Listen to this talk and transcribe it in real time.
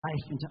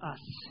life into us,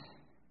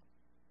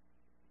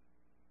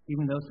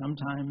 even though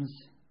sometimes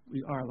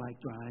we are like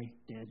dry,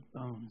 dead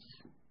bones.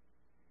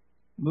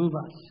 Move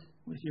us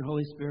with your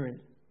Holy Spirit,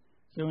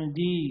 so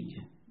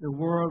indeed the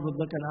world would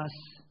look at us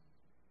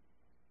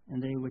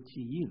and they would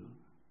see you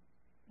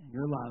and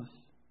your love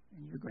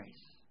and your grace.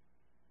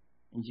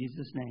 In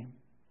Jesus' name,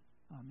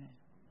 amen.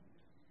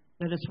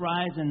 Let us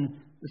rise, and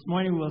this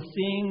morning we'll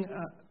sing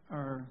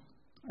our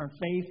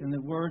faith in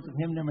the words of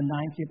hymn number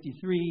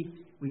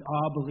 953, We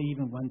All Believe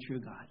in One True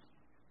God.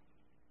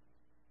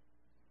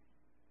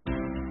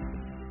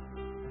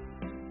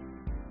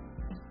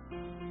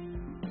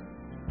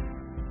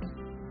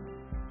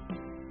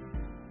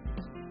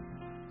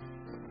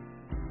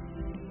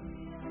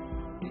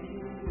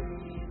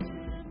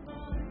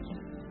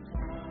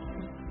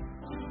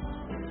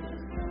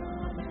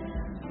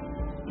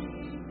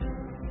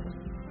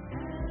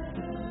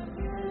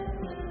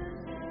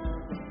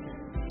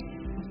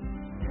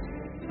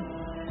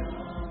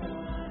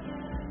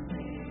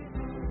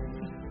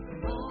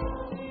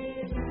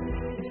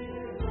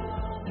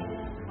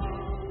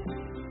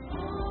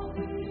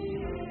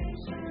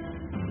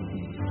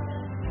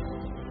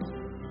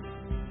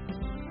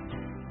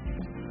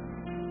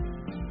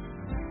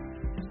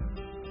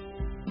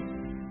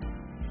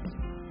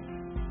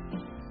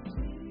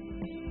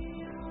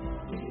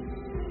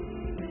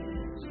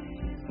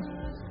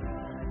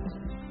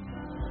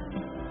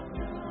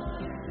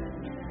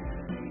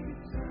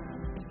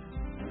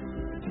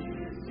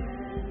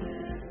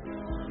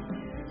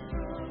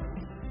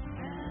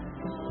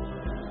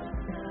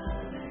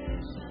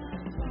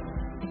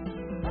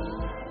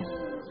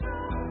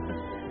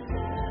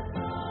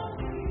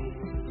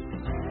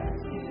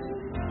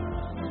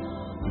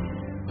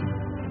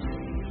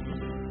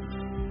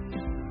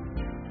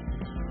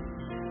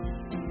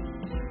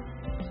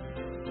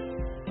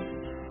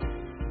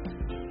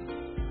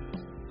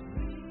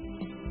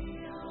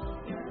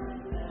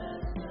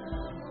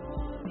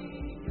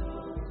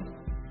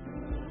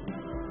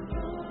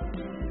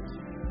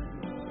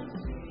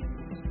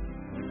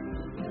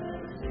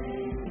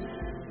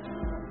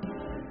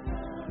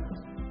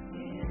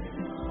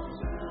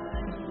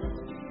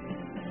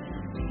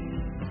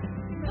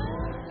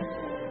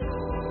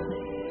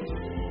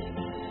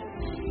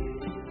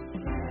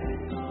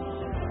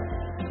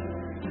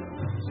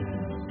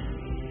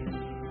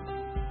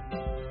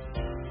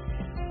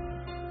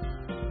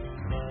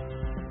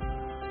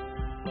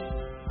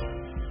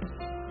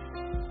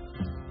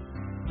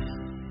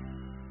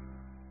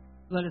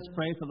 Let us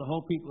pray for the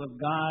whole people of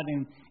God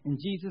and in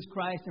Jesus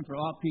Christ and for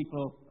all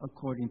people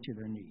according to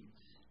their needs.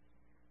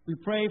 We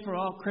pray for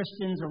all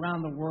Christians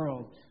around the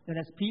world that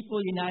as people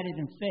united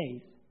in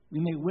faith, we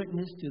may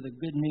witness to the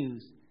good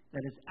news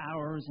that is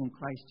ours in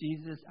Christ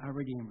Jesus, our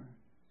Redeemer.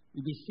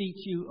 We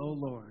beseech you, O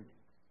Lord.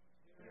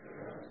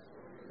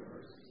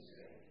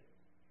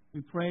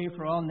 We pray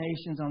for all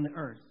nations on the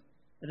earth,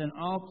 that in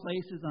all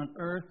places on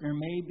earth there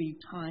may be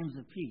times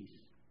of peace.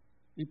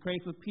 We pray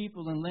for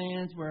people and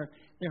lands where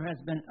there has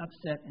been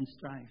upset and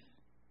strife.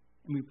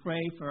 And we pray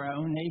for our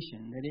own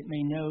nation, that it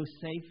may know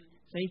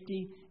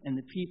safety and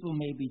the people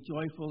may be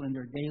joyful in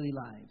their daily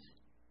lives.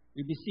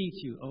 We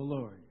beseech you, O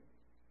Lord.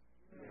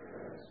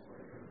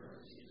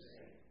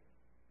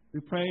 We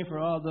pray for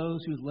all those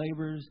whose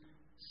labors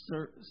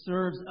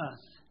serves us,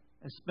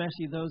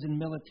 especially those in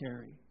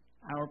military,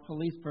 our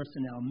police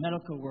personnel,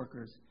 medical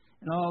workers,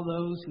 and all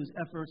those whose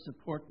efforts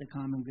support the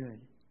common good.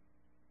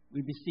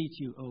 We beseech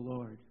you, O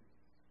Lord.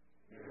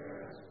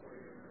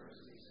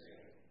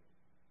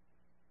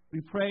 We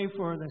pray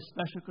for the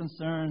special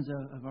concerns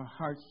of our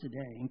hearts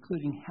today,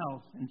 including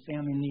health and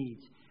family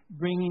needs,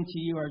 bringing to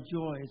you our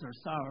joys, our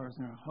sorrows,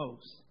 and our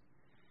hopes,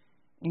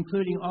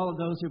 including all of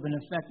those who have been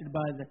affected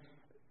by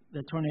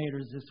the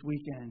tornadoes this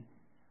weekend.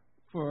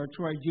 For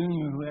Troy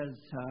Jr.,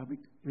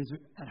 who's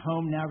at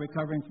home now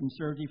recovering from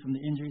surgery from the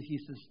injuries he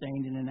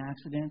sustained in an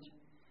accident.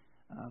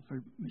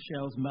 For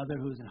Michelle's mother,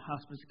 who's in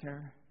hospice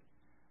care.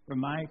 For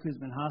Mike, who's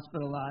been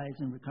hospitalized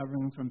and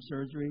recovering from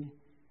surgery.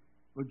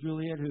 For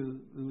Juliet,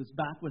 who is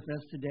back with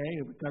us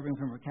today, recovering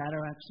from her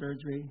cataract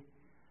surgery.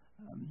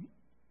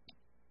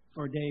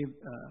 For Dave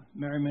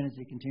Merriman, as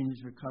he continues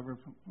to recover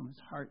from his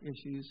heart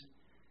issues.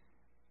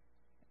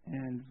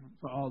 And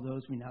for all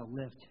those we now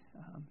lift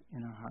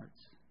in our hearts.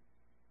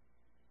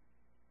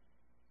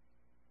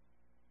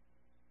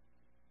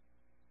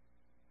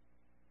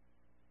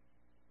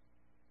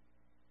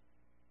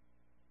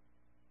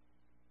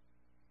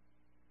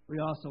 We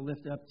also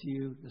lift up to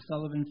you the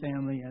Sullivan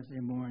family as they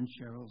mourn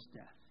Cheryl's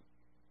death.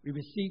 We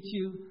beseech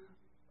you,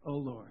 O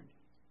Lord.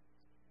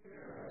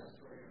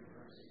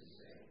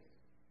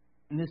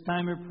 In this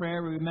time of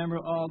prayer, we remember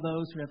all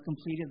those who have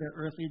completed their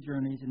earthly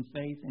journeys in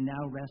faith and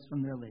now rest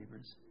from their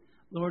labors.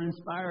 Lord,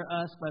 inspire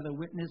us by the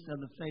witness of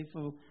the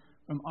faithful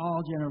from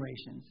all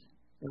generations,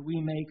 that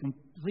we may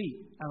complete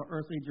our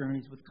earthly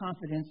journeys with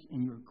confidence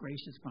in your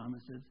gracious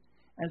promises,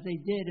 as they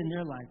did in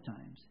their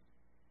lifetimes.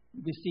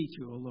 We beseech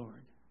you, O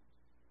Lord.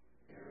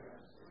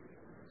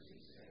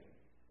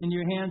 In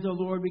your hands, O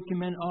Lord, we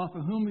commend all for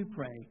whom we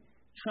pray,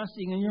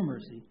 trusting in your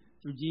mercy,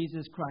 through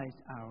Jesus Christ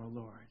our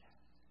Lord.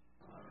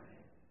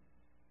 Amen.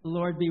 The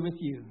Lord be with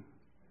you.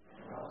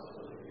 And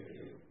also with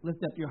you.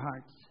 Lift up your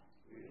hearts.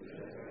 We lift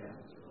our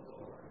hands to the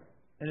Lord.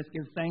 Let us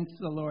give thanks to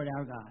the Lord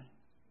our God.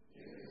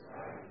 It is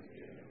right to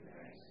give him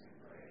thanks and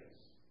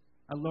praise.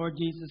 Our Lord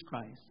Jesus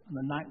Christ, on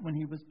the night when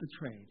he was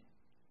betrayed,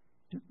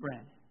 took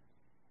bread,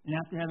 and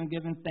after having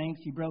given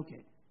thanks, he broke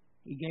it.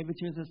 He gave it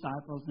to his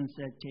disciples and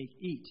said, "Take,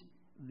 eat.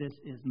 This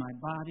is my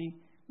body,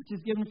 which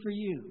is given for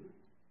you.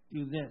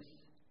 Do this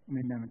in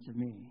remembrance of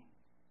me."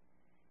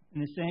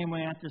 In the same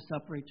way, after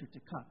supper, he took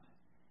the cup.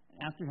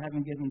 After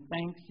having given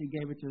thanks, he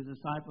gave it to his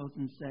disciples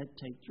and said,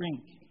 "Take,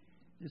 drink.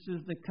 This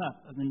is the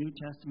cup of the New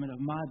Testament of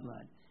my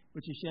blood,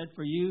 which is shed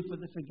for you for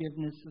the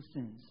forgiveness of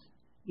sins.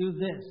 Do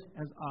this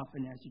as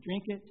often as you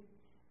drink it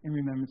in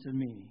remembrance of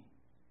me."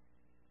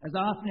 As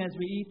often as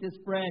we eat this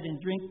bread and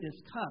drink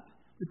this cup,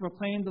 we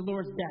proclaim the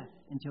Lord's death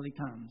until he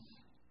comes.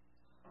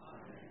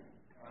 Amen.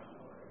 Our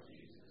Lord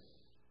Jesus.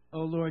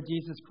 O Lord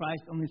Jesus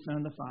Christ, only Son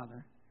of the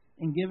Father,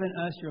 and given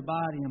us your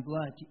body and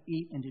blood to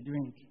eat and to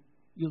drink,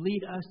 you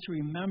lead us to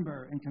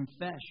remember and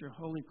confess your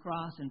holy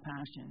cross and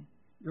passion,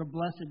 your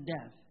blessed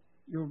death,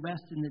 your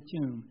rest in the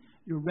tomb,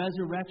 your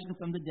resurrection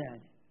from the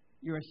dead,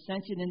 your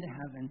ascension into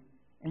heaven,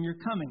 and your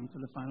coming for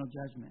the final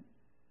judgment.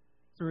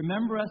 So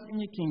remember us in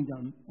your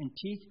kingdom and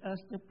teach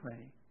us to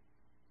pray.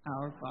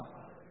 Our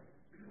Father,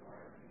 who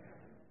art in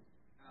heaven,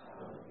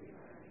 hallowed be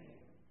thy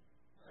name.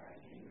 Thy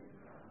kingdom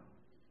come,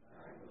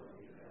 thy will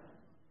be done,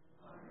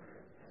 on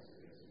earth as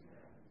it is in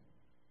heaven.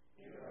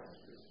 Give us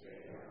this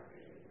day our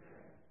daily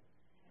bread,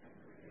 and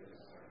forgive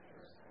us our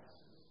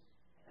trespasses,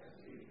 as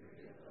we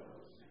forgive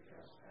those who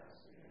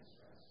trespass against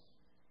us.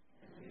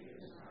 And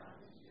lead us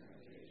not into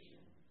temptation,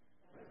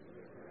 but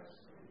deliver us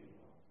from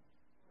evil.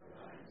 For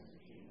thine is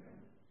the kingdom,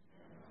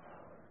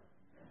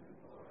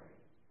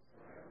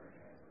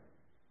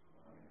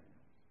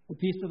 the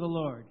peace of the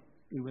Lord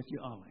be with you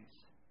always.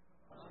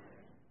 Amen.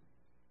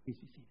 Please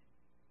be seated.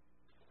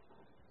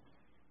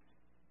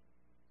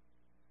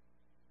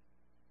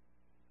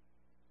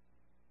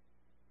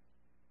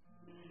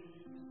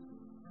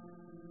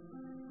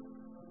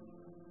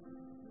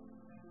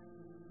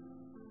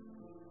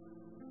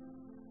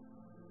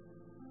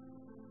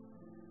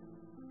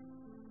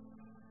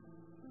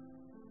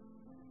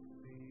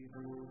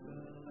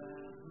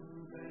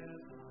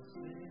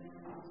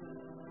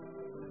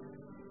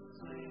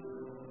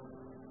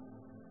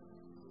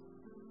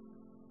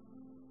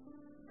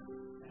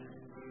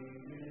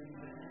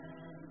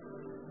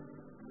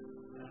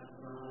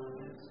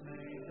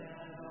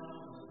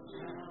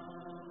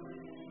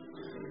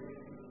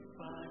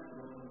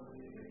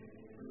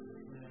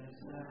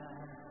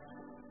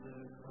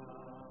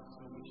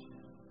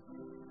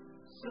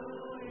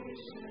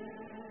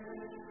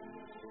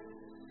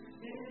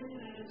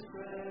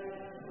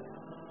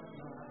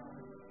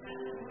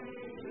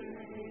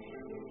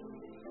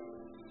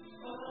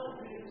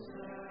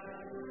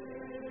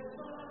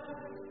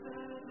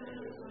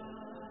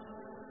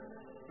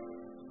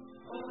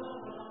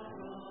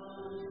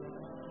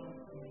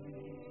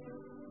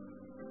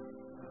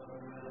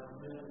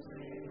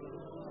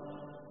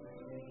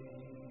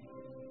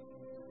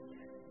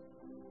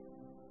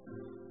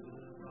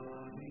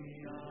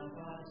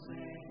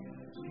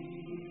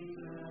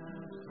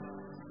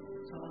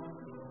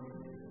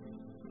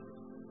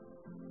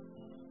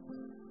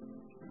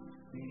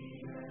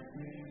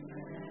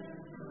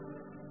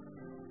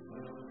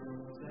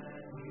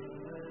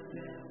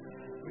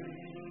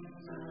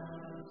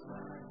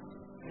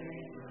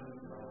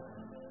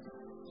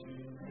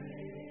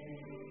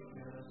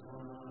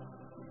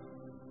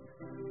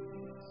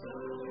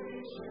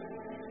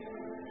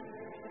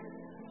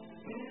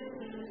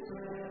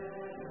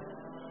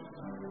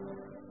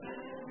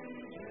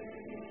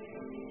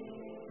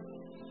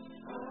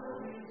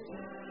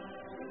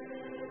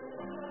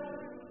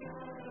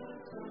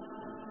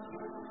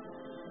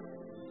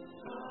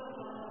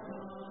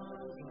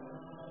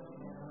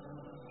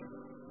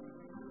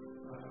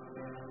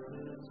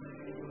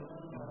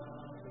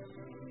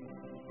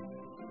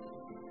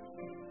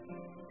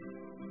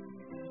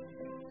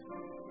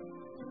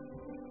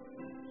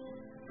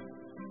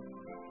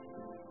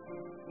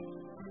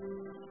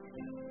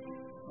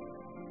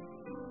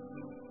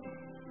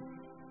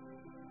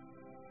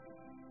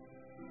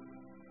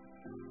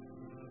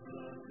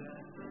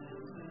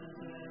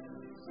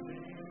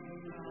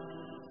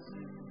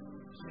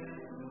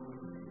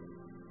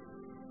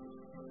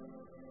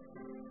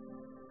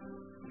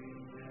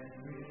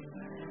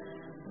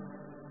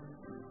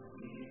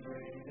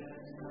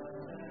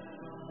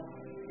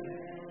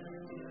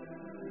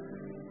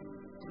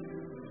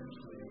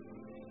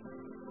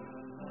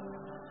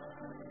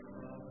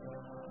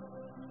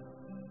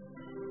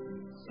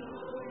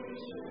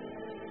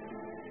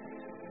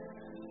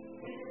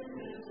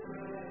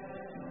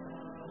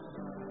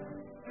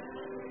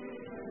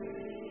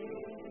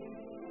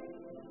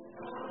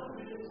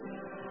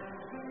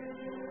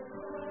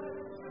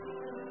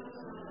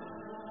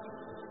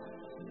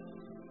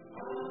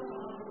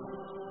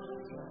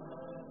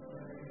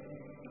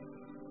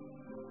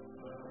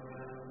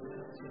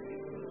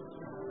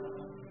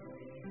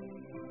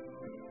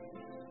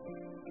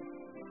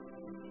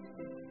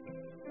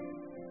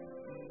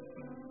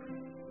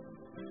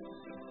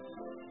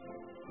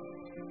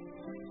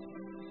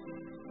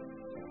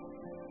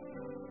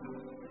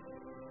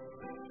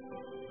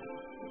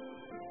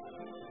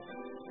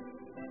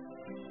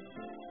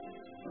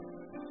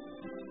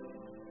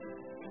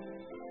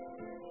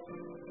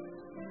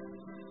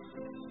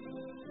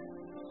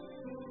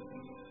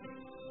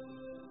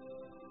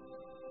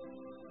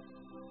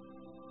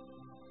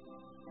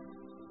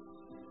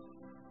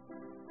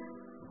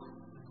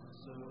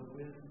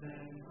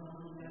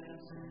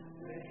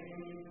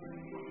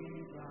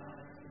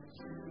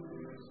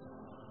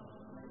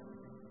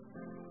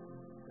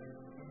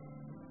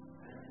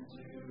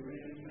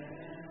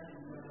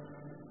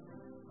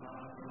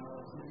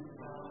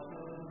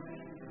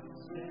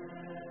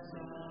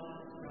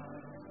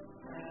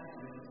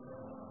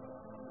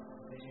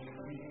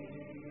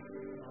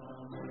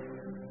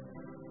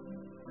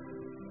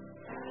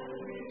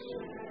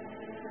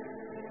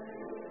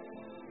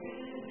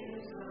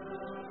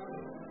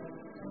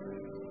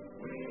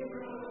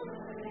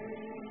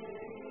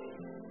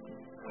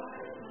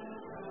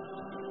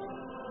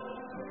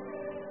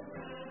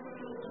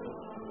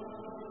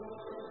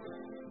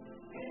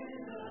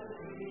 In the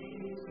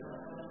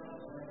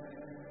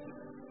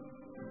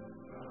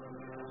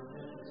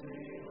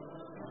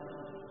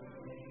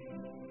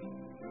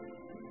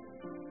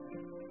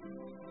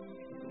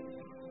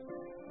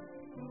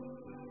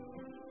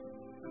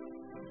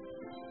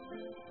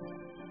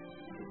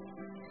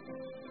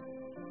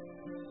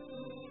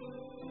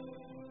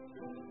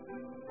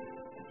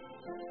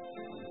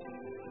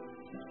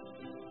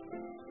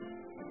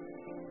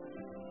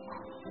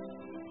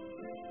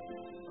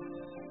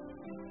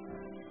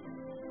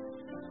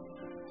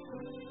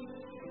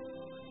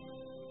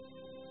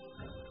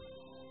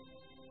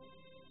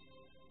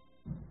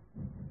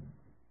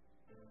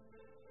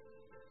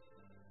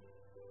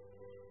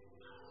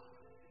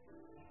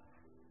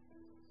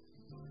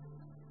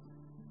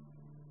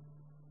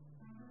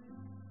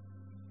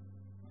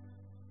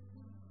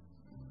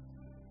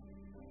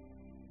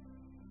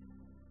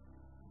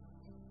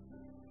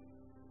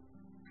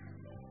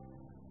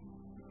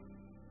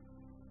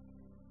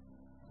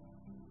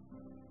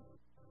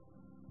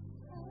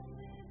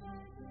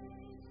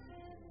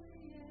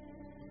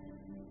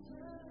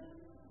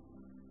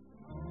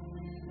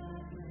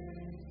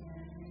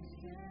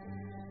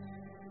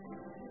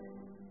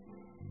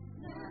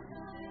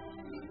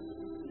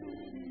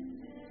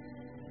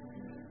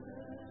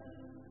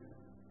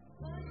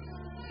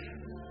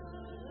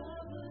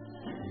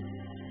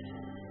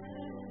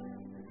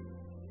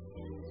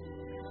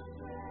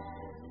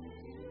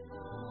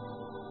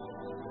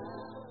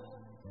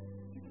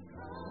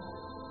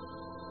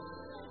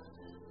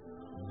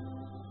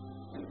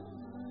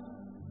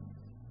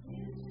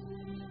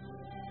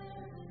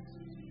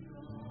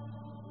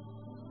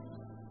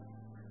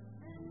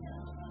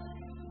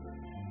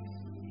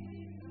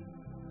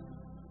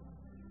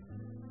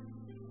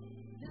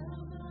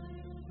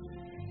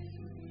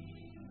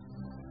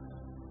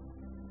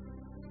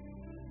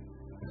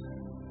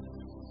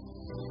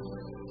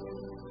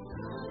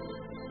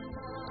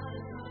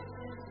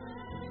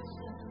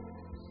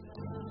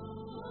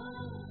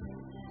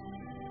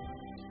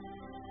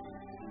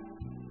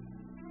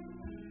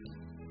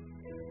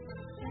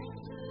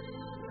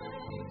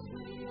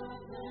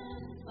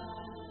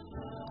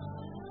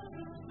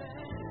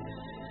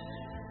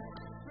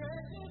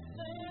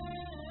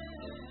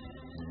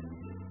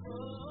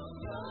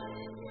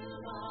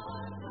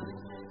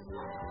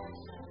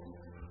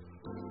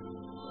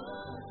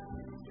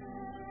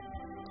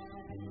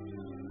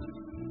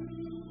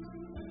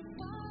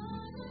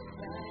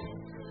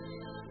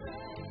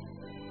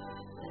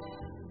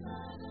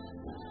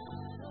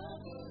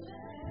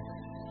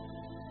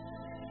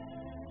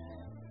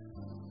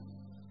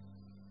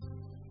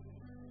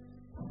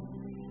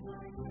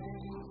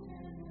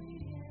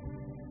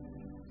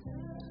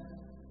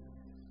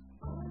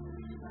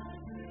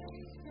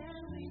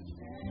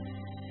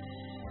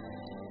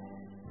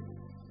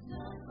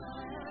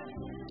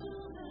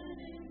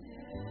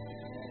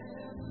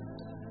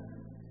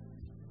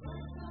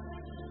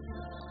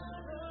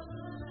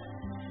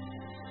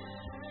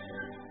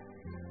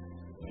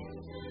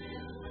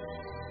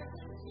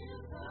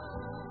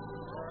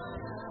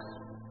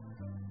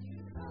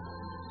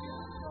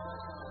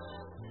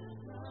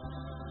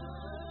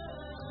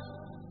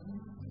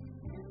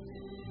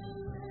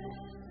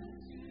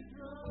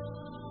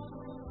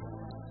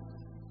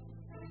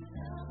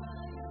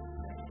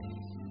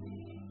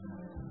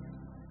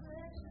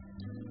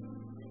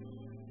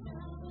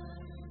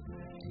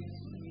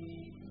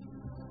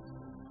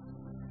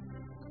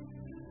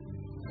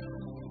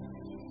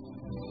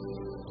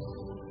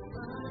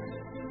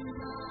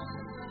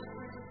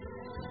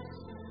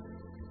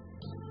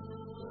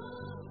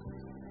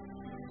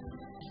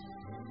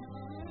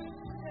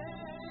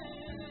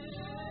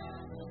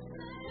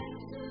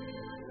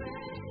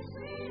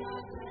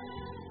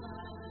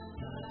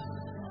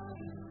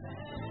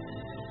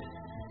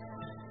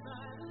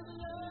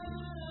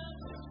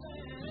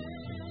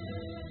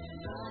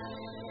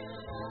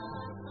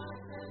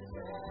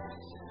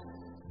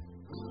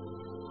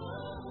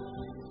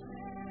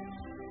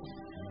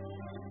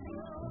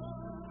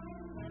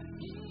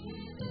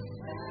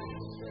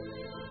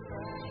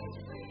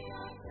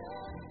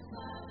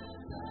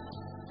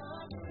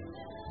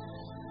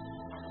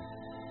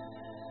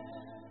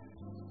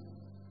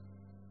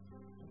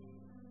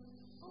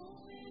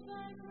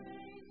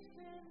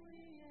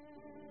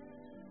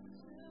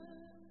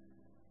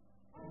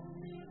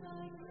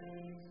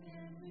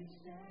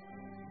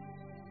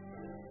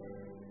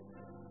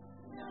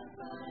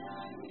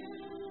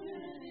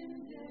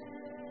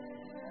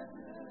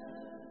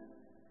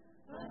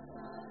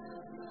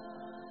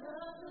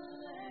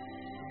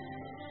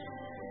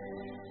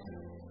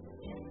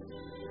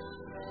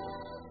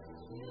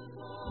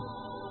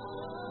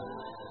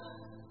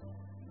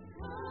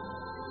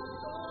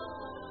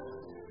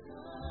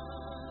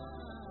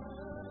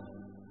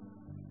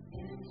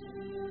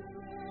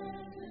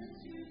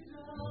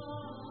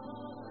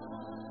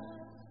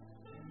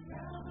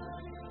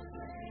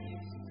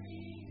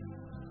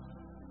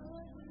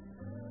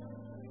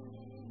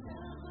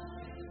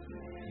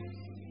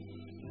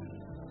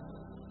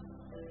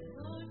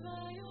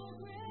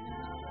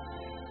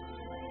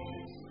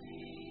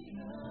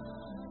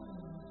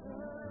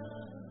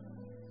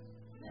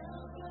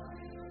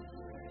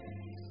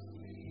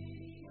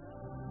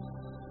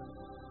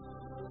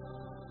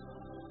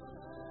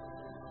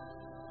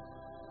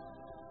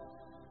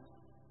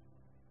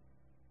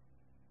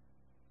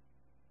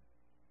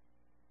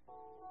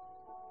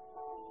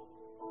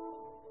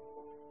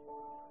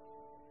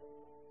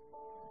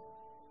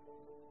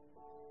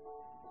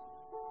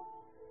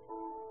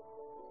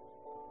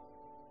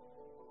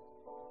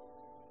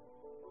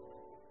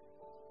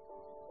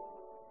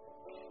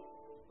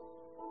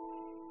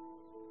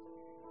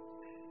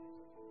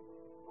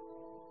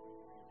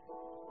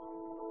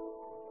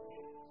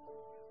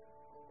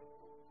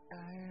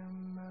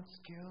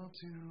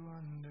to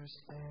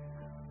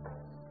understand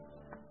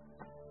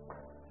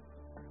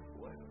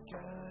what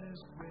God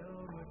has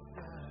willed, what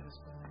God has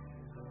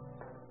planned.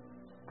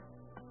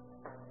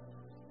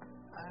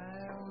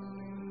 I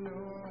only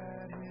know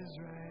at His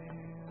right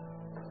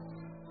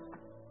hand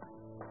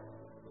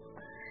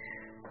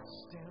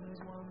stands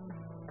one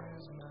who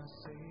is my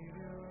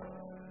Savior.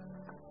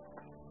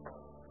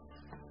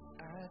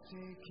 I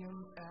take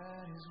Him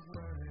at His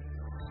word.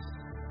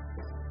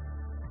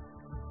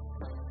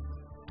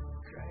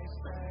 Christ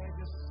died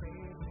to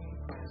save me,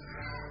 yes,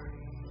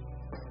 sorry.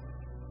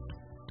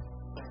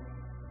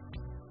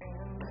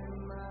 And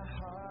in my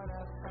heart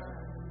I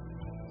find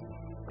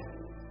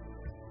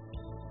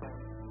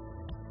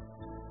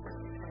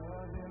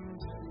for Him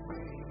to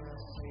be my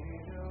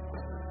Savior.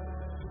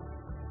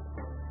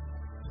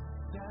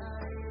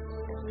 That He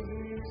will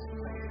lead His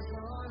place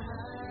on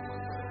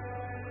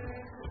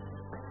high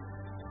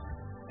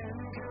and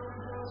come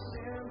for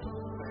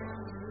simple men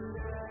to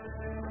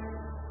die.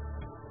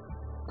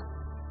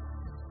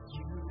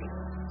 You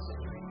can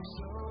spring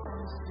so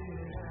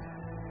instead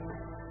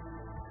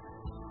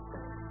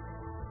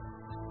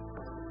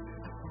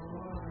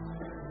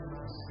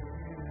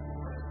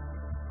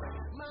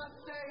my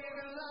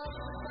Savior loves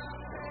my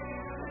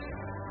Savior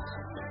lives, my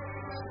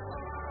Savior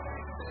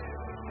always there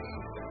for me.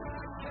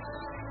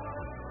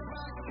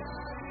 My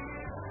God He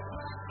is,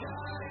 my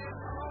God is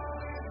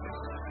always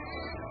gonna be.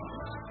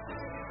 My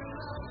Savior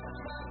loves,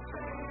 my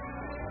Savior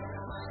lives,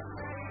 my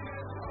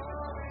Savior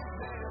always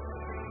there for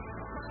me.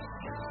 My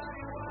God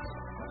He was,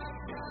 my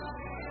God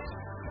He is,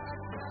 my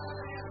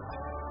God is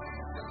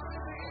always gonna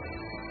be.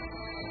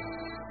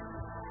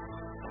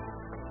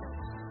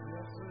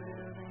 Let's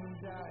live and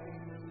die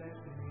and let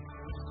me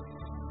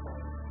live.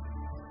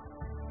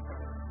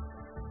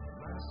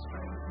 My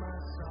strength, my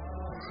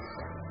solace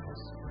from the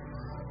spring.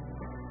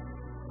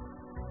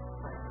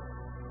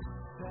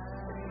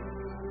 That He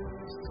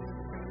lives to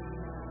be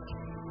my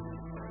King.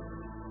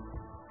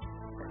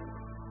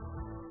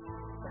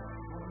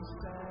 Once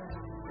died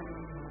to be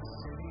my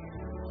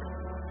Savior.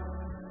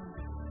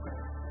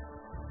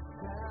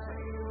 That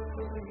He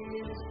will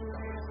lead His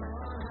place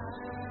on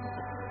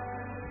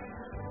high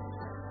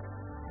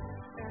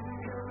and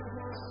come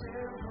for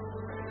simple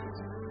men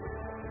to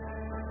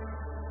die.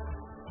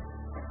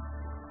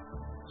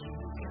 You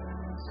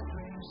can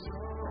spring so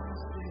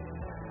instead.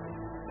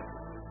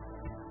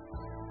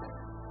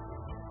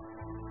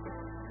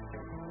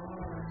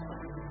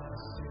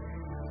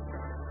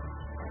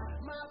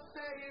 My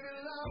Savior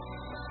loves,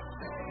 my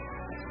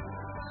Savior lives,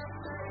 my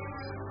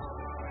Savior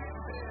always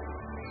there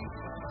for me.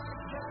 My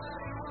God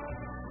He was,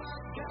 my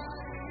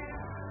God He is,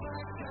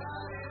 my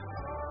God is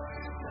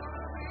always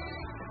gonna be.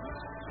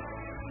 My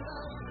Savior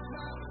loves,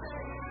 my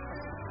Savior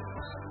lives,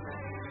 my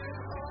Savior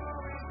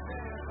always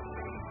there for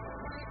me.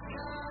 My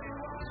God He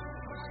was,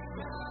 my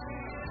God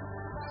He is,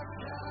 my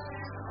God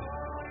is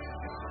always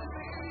gonna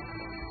be.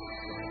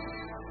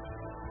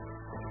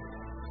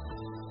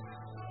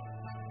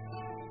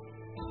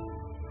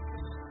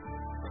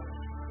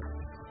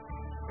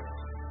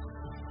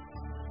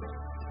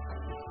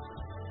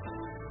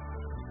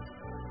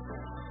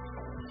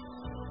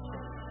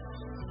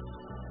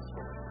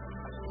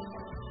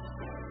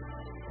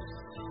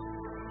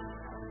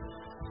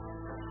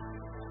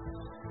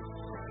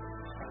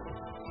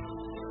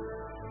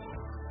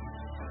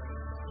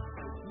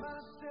 My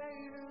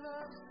Savior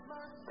loves,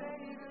 my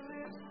Savior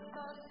lives,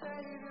 my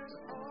Savior's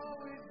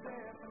always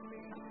there for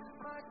me.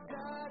 My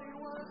God He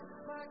was,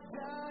 my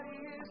God He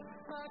is,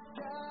 my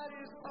God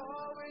is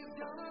always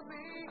gonna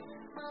be.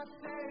 My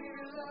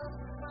Savior loves,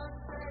 my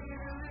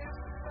Savior lives,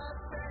 my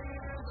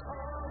Savior's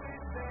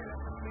always there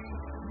for me.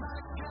 My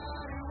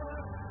God He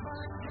was,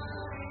 my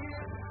God He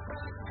is,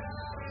 my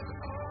God is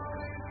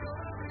always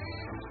gonna be.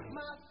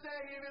 My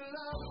Savior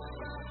loves,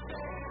 my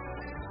Savior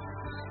lives,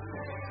 my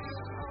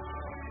Savior's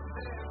always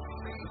there for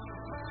me.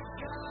 My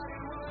God He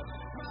was,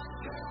 my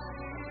God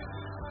He is,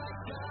 my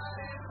God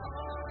is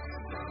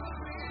always gonna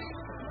be.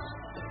 My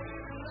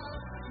Savior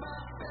loves, my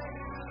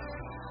Savior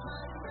lives,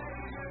 my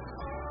Savior's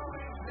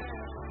always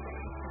there for me.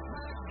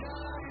 My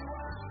God He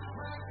was,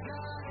 my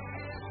God He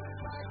is,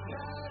 my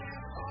God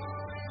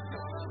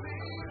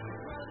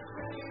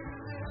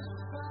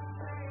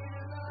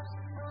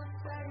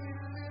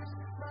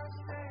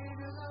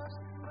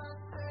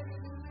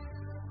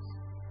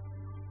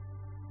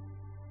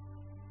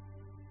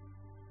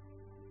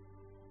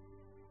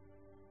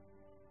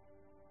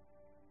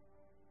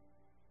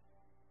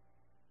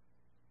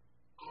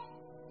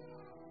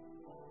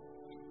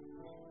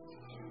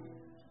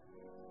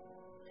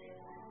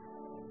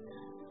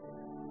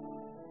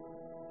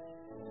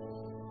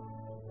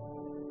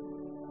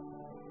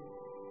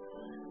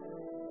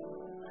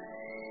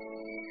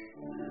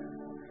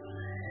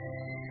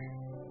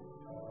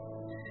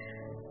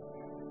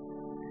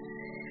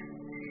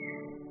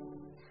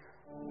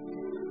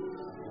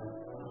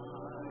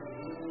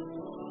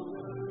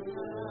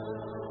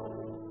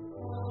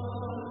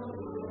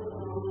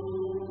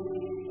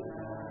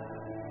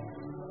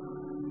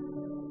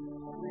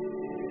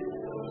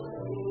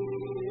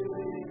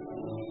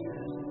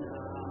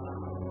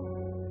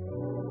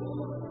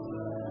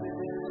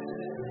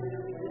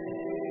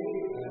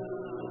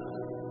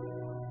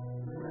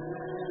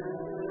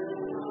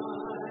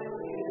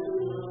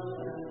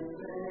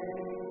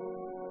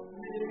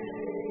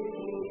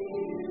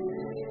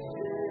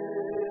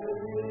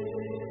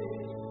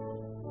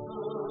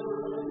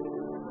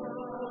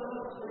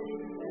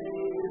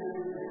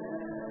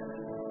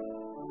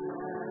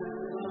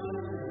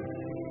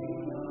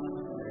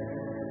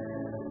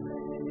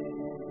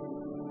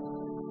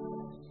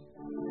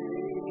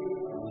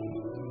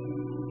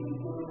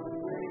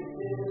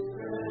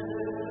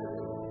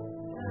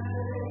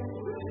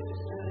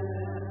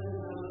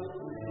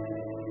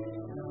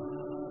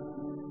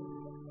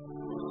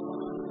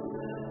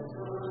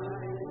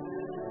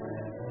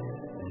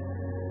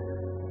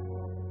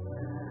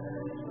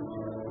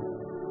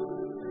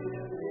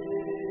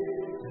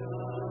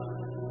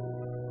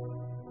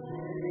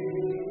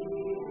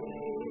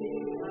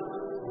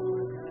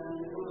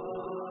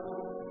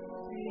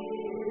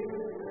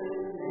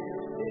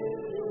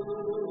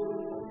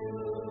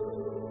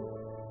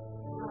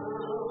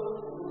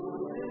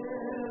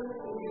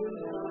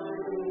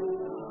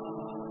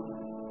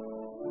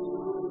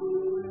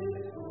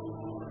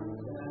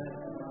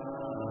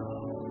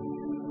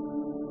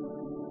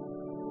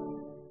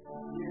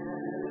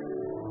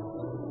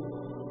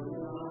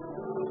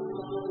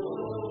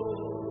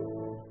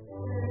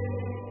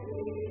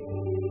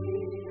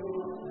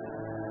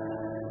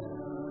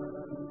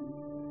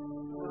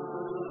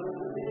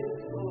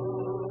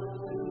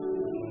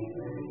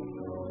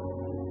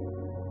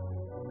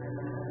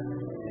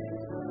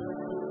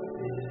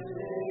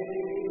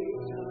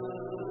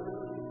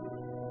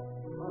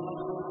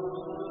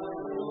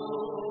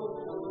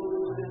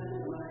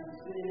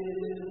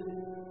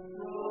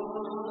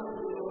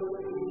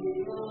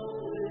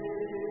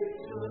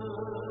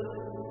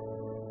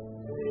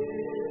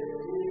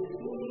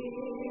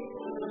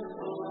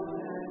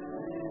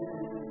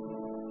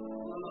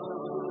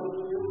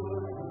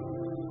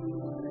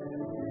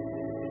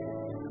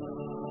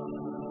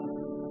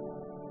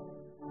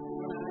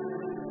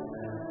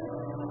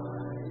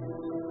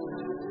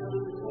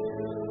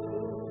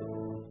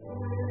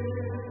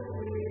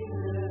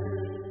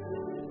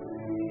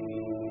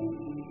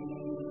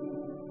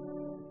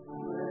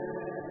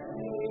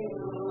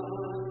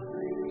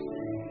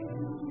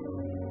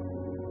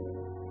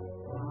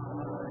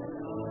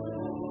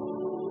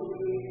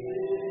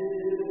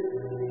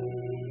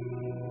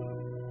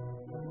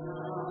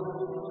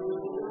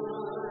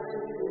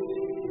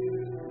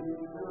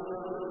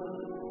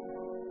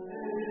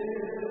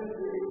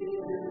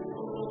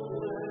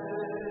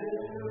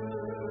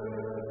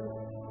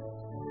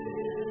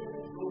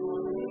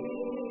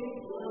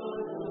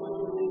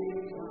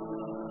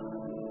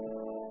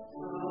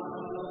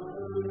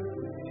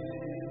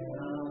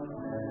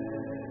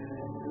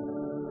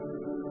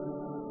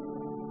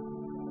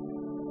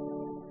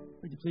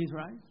please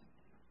rise?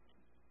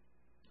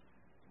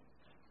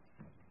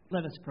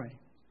 Let us pray.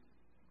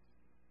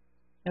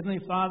 Heavenly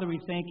Father, we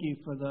thank you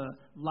for the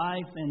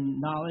life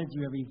and knowledge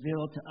you have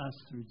revealed to us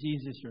through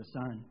Jesus, your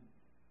Son.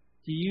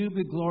 To you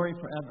be glory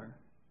forever.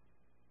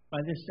 By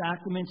this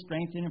sacrament,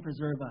 strengthen and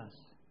preserve us.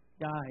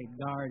 Guide,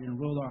 guard, and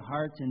rule our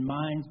hearts and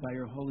minds by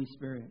your Holy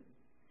Spirit,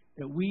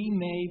 that we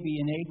may be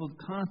enabled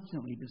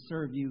constantly to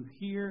serve you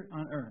here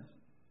on earth,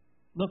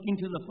 looking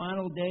to the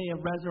final day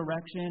of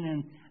resurrection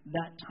and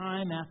that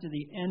time after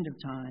the end of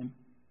time,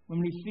 when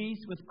we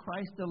feast with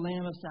Christ the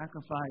Lamb of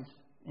sacrifice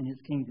in his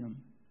kingdom.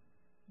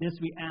 This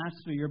we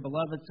ask through your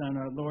beloved Son,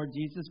 our Lord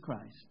Jesus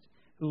Christ,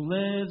 who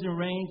lives and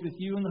reigns with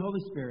you in the Holy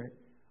Spirit,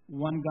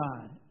 one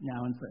God,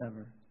 now and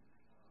forever.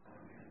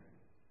 Amen.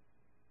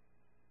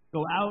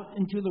 Go out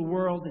into the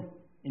world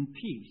in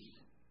peace.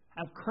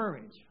 Have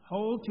courage.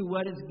 Hold to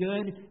what is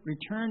good.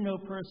 Return no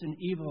person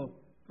evil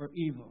for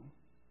evil.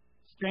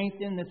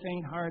 Strengthen the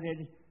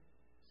faint-hearted.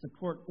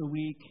 Support the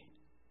weak.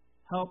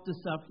 Help the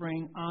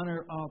suffering.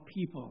 Honor all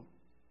people.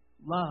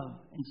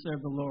 Love and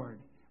serve the Lord,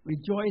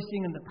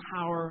 rejoicing in the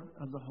power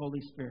of the Holy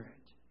Spirit.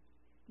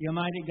 The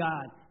Almighty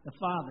God, the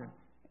Father,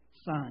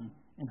 Son,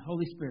 and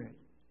Holy Spirit,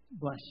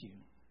 bless you.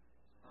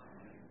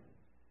 Amen.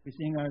 We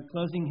sing our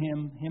closing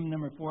hymn, hymn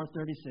number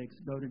 436,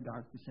 Go to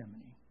Dark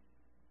Gethsemane.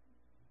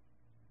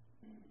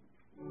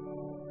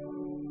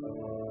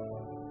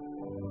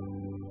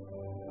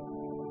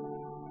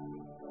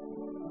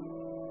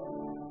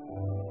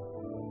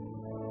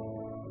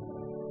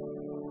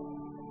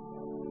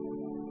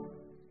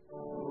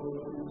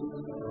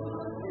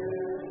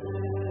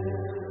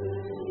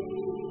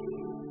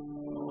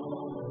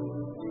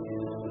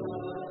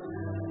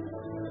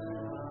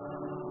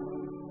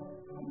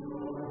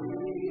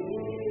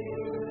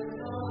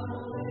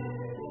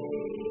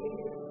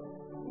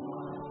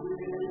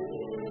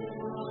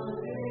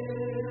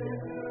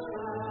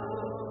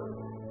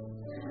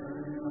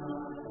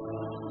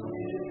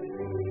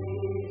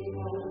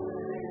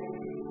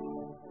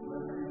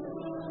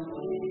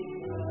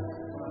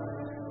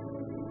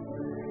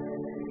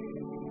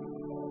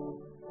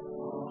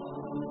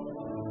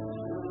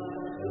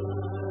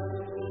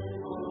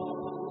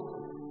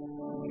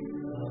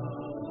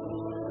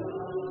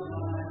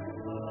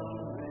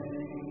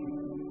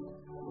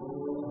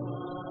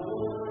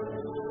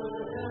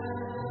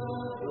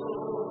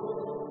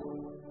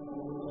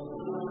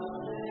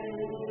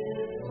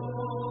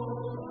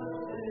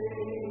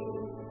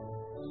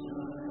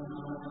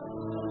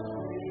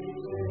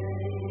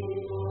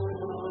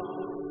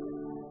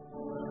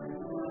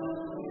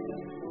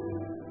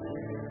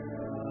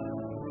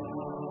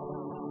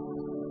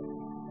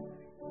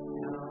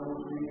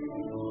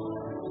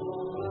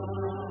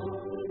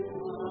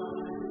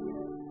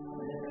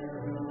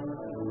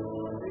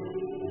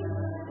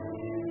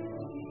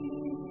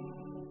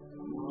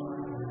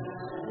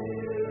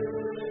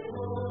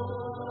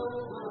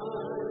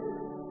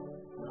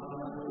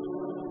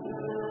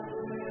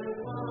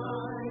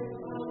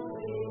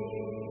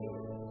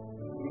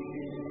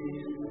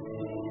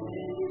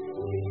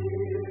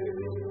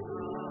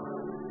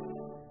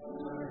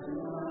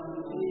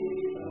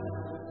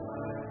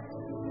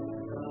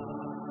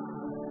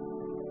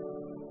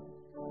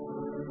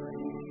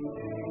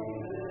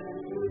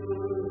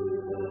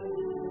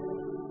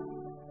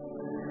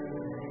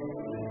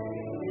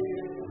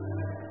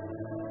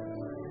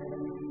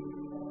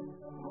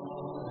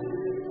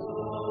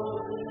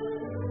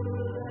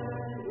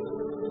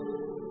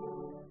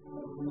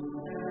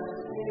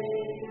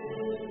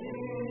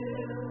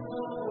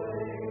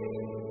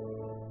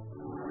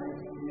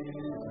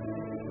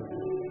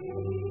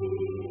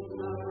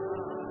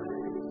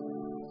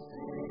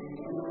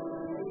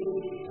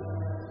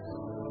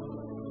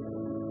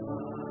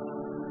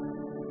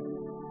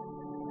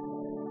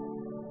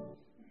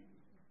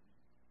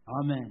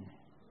 Amen.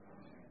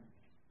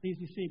 Please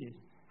be seated.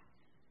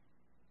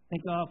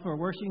 Thank you all for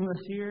worshiping with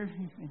us here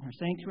in our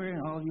sanctuary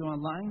and all of you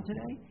online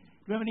today.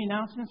 Do we have any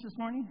announcements this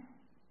morning?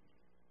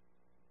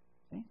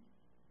 Okay.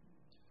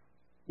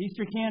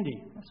 Easter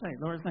candy. That's right.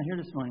 Laura's not here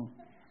this morning.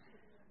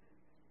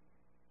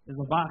 There's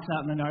a box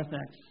out in the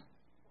narthex.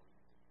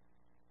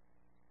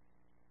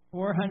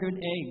 400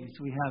 eggs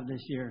we have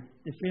this year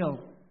to fill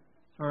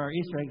for our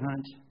Easter egg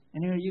hunt.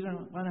 Anyway, you going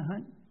to want to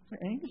hunt for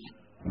eggs?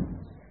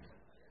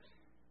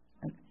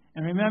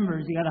 And remember,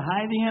 you got to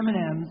hide the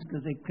M&Ms because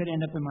they could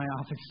end up in my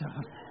office. So,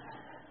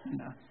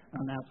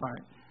 on that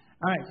part.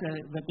 All right,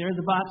 but there's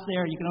a box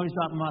there. You can always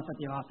drop them off at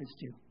the office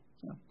too.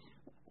 So,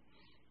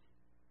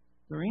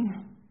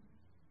 Doreen.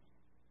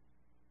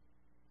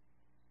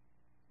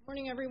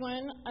 Morning,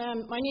 everyone.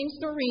 My name's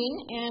Doreen,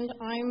 and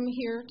I'm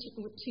here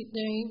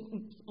today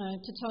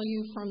to tell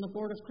you from the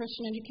Board of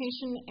Christian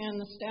Education and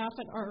the staff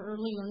at our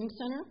Early Learning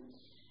Center.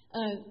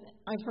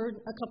 I've heard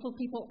a couple of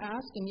people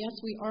ask, and yes,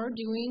 we are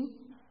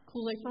doing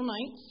Cool-April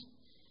nights.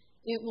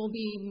 It will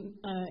be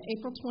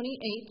April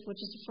 28th, which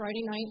is a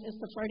Friday night. It's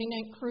the Friday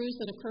night cruise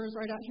that occurs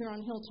right out here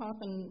on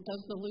Hilltop and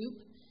does the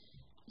loop.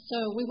 So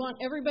we want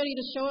everybody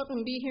to show up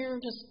and be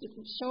here, just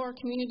show our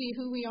community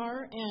who we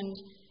are, and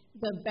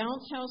The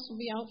bounce house will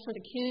be out for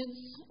the kids,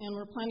 and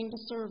we're planning to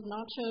serve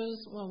nachos.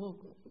 Well, we'll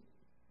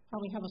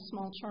probably have a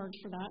small charge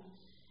for that.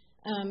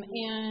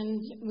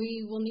 And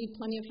we will need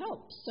plenty of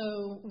help.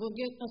 So we'll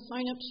get a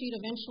sign-up sheet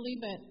eventually,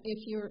 but if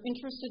you're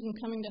interested in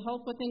coming to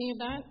help with any of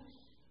that,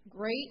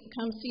 great.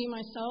 Come see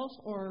myself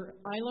or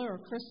Isla or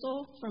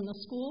Crystal from the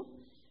school.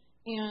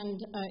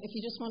 And if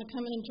you just want to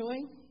come and enjoy,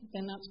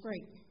 then that's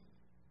great.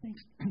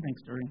 Thanks.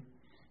 Thanks, Doreen.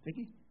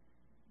 Vicki?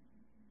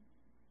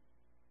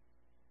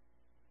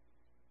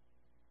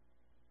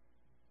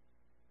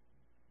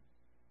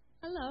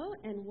 Hello,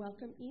 and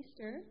welcome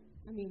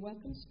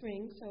welcome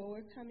spring. So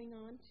we're coming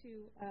on to,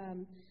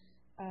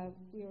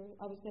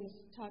 I was going to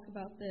talk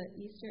about the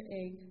Easter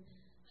egg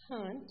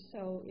hunt.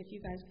 So if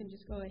you guys can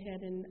just go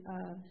ahead and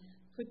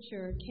put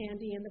your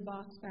candy in the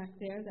box back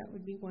there, that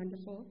would be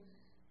wonderful.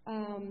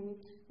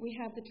 We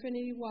have the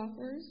Trinity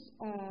Walkers.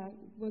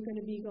 We're going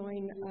to be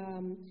going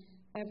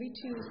every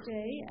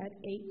Tuesday at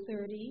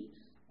 8:30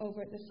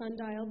 over at the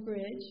Sundial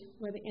Bridge,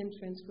 where the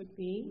entrance would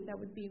be. That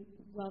would be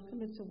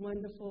welcome. It's a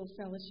wonderful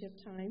fellowship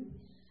time.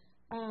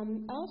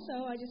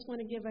 Also, I just want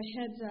to give a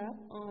heads up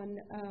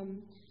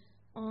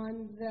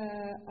on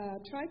the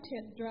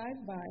Tri-Tip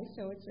drive-by.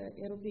 So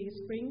it'll be a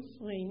spring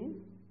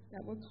fling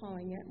that we're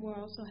calling it. We'll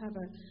also have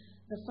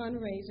the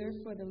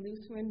fundraiser for the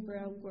Lutheran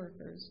Braille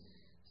workers.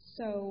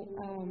 So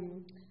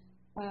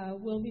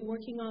we'll be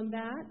working on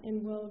that,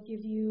 and we'll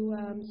give you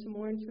some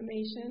more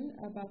information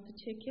about the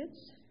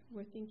tickets.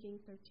 We're thinking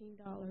 $13.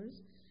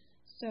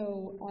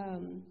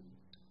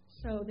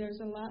 So there's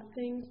a lot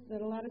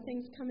of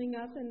things coming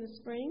up in the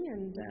spring,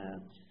 and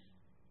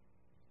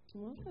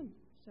welcome.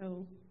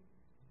 So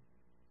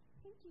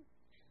thank you.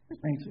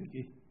 Thanks,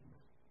 Vicki.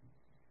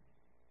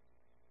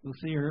 We'll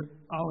see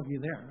all of you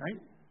there,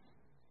 right?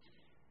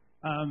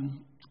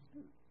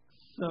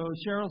 So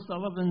Cheryl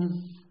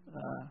Sullivan's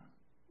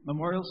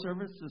memorial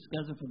service is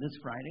scheduled for this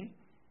Friday.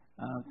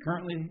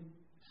 Currently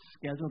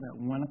scheduled at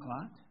 1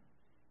 o'clock.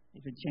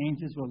 If it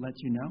changes, we'll let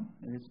you know.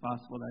 It's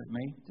possible that it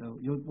may. So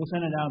we'll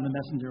send it out in the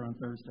messenger on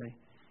Thursday.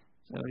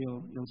 So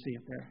you'll see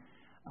it there.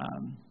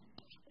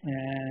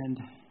 And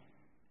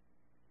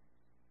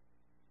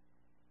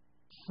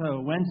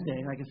so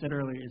Wednesday, like I said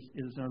earlier,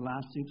 is our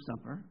last soup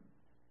supper.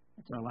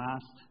 It's our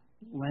last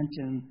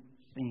Lenten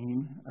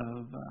theme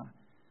of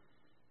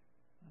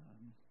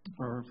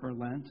for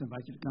Lent. I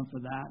invite you to come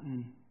for that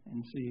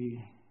and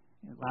see.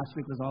 Last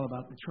week was all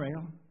about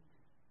betrayal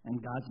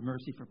and God's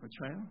mercy for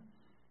betrayal.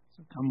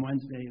 So come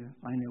Wednesday to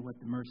find out what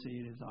the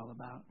mercy is all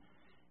about.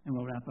 And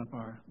we'll wrap up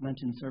our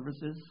Lenten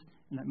services.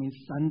 And that means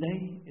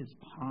Sunday is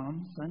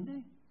Palm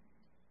Sunday,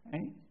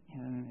 right?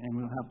 And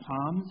we'll have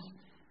palms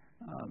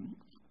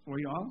for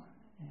you all.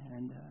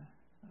 And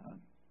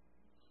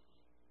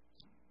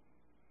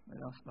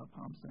what else about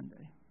Palm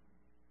Sunday?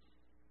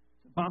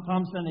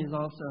 Palm Sunday is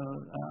also,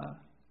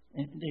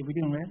 Dave, we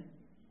doing red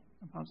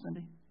on Palm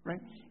Sunday?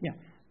 Right? Yeah,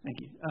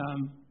 thank you.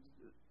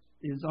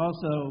 Is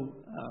also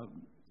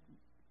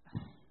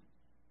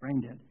brain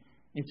dead.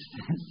 It's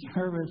a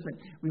service that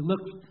we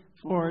look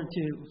forward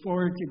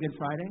to Good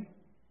Friday.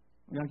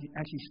 We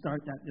actually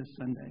start that this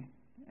Sunday,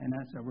 and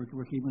that's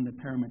we're keeping the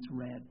pyramids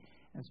red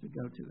as we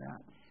go to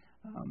that.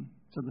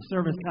 So the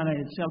service kind of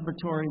is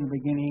celebratory in the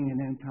beginning, and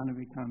then kind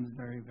of becomes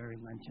very, very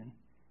Lenten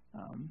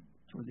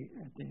toward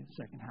at the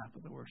second half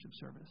of the worship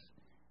service.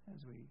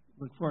 As we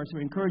look forward, so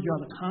we encourage you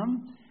all to come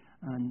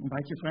and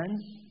invite your friends.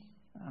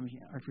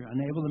 If you're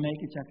unable to make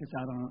it, check us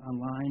out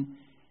online.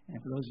 And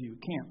for those of you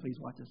who can't, please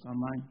watch us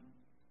online.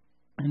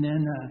 And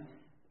then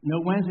no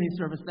Wednesday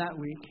service that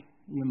week.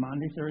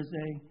 Monday,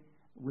 Thursday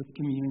with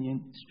communion,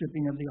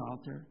 stripping of the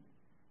altar,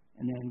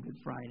 and then Good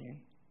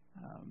Friday,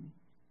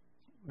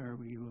 where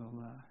we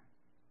will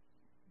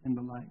in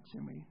the lights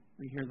and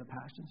we hear the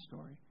Passion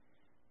story.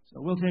 So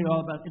we'll tell you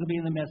all about. It'll be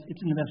in the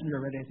it's in the messenger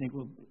already. I think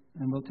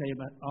we'll tell you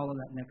about all of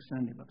that next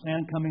Sunday. But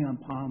plan coming on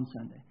Palm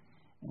Sunday.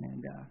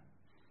 And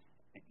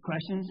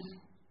questions,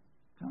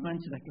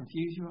 comments that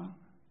confuse you all?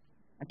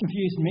 It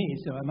confused me,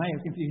 so I might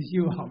have confused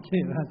you all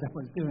too as I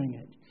was doing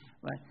it.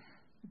 But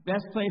the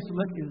best place to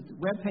look is the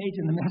webpage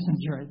and the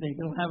messenger. I think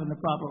it'll have in the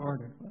proper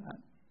order.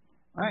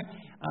 All right,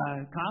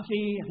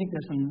 coffee. I think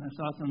I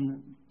saw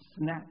some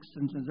snacks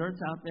and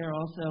desserts out there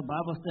also.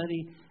 Bible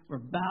study.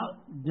 We're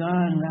about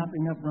done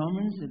wrapping up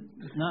Romans.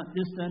 It's not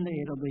this Sunday.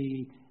 It'll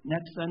be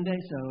next Sunday.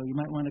 So you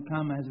might want to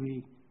come as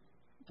we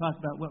talk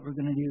about what we're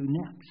going to do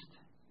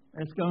next.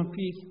 Let's go in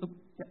peace.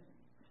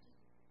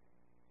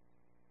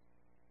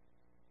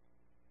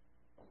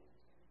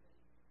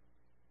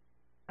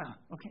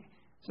 Okay.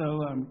 So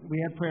we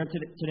had prayer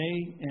today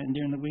and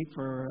during the week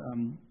for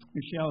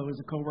Michelle, who was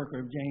a co-worker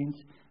of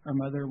Jane's. Her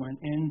mother went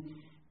in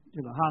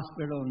to the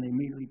hospital, and they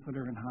immediately put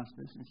her in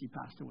hospice, and she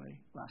passed away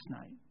last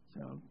night.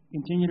 So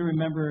continue to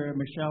remember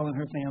Michelle and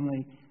her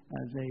family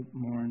as they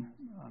mourn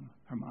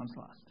her mom's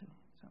loss, too.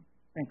 So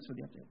thanks for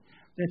the update.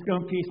 Let's go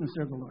in peace and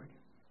serve the Lord.